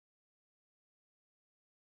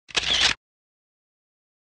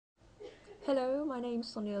Hello, my name's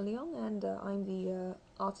Sonia Leong and I'm the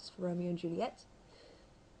artist for Romeo&Juliet.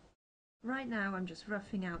 Right now I'm just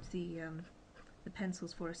roughing out the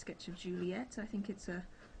pencils for a sketch of Juliet. I think it's a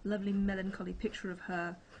lovely melancholy picture of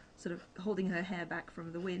her sort of holding her hair back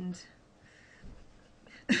from the wind,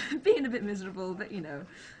 being a bit miserable, but you know,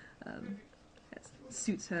 it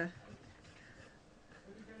suits her.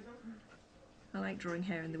 I like drawing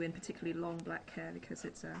hair in the wind, particularly long black hair, because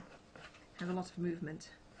it's has a lot of movement.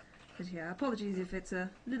 But yeah, apologies if it's a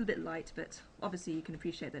little bit light, but obviously you can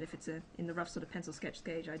appreciate that if it's in the rough sort of pencil sketch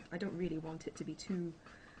stage, I don't really want it to be too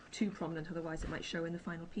prominent, otherwise it might show in the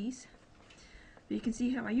final piece. But you can see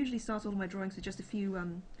how I usually start all of my drawings with just a few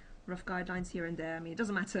rough guidelines here and there. I mean, it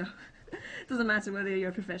doesn't matter it doesn't matter whether you're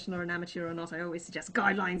a professional or an amateur or not. I always suggest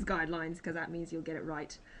guidelines, because that means you'll get it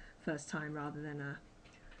right first time rather than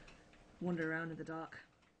wander around in the dark.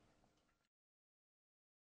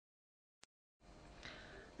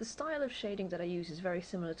 The style of shading that I use is very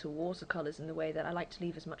similar to watercolours in the way that I like to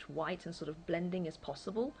leave as much white and sort of blending as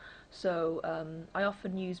possible. So I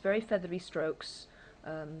often use very feathery strokes.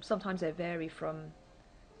 Sometimes they vary from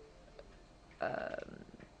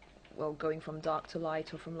well, going from dark to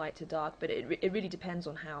light or from light to dark, but it really depends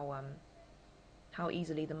on how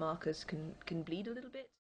easily the markers can bleed a little bit.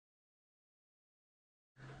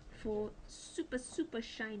 For super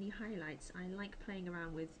shiny highlights, I like playing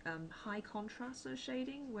around with high contrast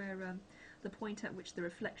shading, where the point at which the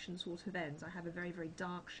reflection sort of ends, I have a very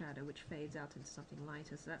dark shadow which fades out into something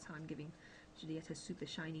lighter, so that's how I'm giving Juliet her super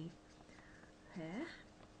shiny hair.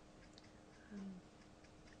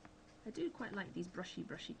 I do quite like these brushy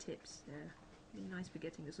tips. They're really nice for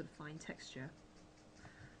getting the sort of fine texture,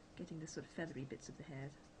 getting the sort of feathery bits of the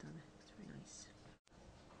hair done. It's very nice.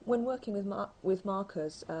 When working with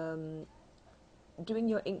markers, doing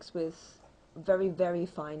your inks with very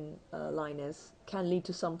fine liners can lead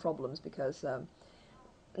to some problems, because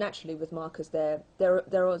naturally with markers there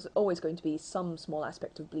is always going to be some small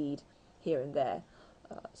aspect of bleed here and there.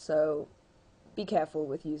 So be careful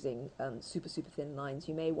with using super thin lines.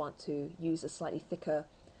 You may want to use a slightly thicker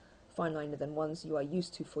fine liner than ones you are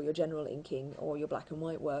used to for your general inking or your black and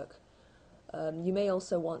white work. You may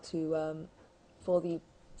also want to, for the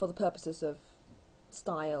purposes of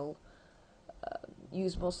style,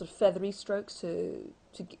 use more sort of feathery strokes to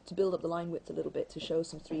build up the line width a little bit, to show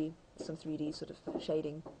some 3D sort of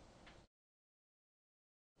shading.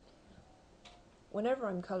 Whenever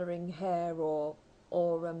I'm colouring hair or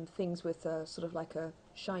things with sort of like a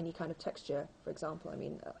shiny kind of texture, for example, I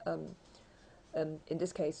mean, in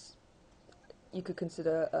this case, you could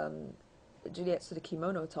consider Juliet's sort of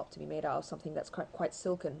kimono top to be made out of something that's quite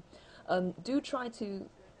silken. Do try to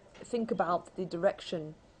think about the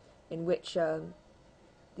direction in which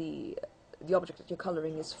the object that you're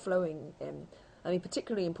colouring is flowing in. I mean,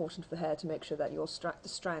 particularly important for hair, to make sure that the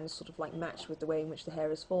strands sort of like match with the way in which the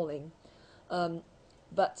hair is falling.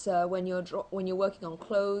 But when you're working on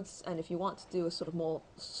clothes, and if you want to do a sort of more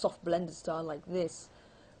soft blended style like this,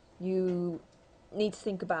 you need to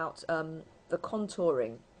think about the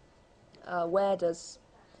contouring. What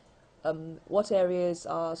areas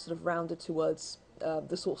are sort of rounded towards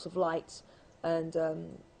the source of light, and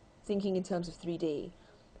thinking in terms of 3D,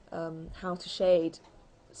 how to shade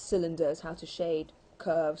cylinders, how to shade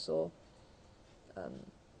curves, or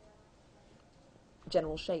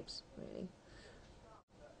general shapes, really.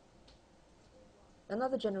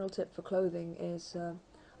 Another general tip for clothing is,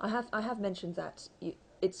 I have mentioned that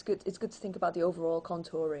it's good to think about the overall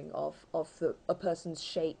contouring of a person's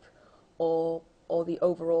shape, or the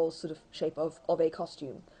overall sort of shape of a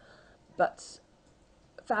costume. But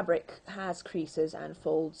fabric has creases and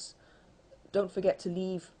folds. Don't forget to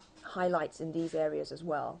leave highlights in these areas as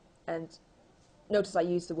well. And notice I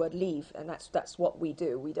use the word leave, and that's what we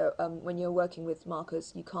do. We don't. When you're working with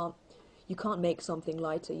markers, you can't make something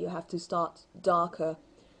lighter. You have to start darker.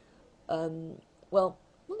 Well,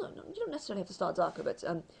 no, you don't necessarily have to start darker, but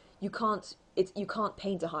you can't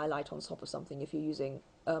paint a highlight on top of something if you're using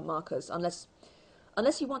markers, unless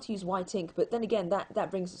you want to use white ink. But then again,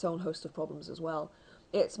 that brings its own host of problems as well.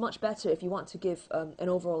 It's much better, if you want to give an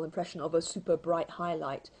overall impression of a super bright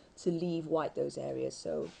highlight, to leave white those areas.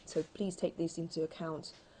 So please take these into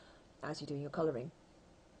account as you're doing your colouring.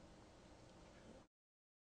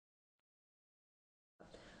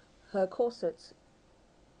 Her corset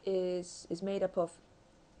is made up of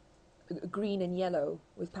green and yellow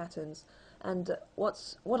with patterns, and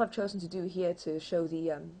what I've chosen to do here to show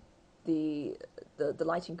the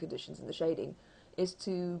lighting conditions and the shading is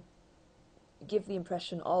to give the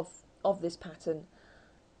impression of this pattern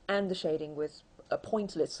and the shading with a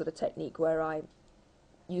pointless sort of technique, where I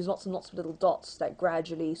use lots and lots of little dots that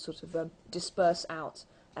gradually sort of disperse out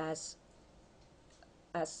as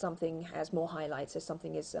something has more highlights, as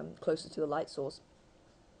something is closer to the light source.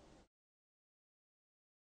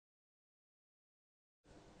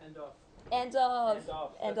 End off. End of. End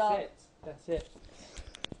off. End That's of. it. That's it.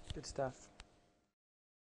 Good stuff.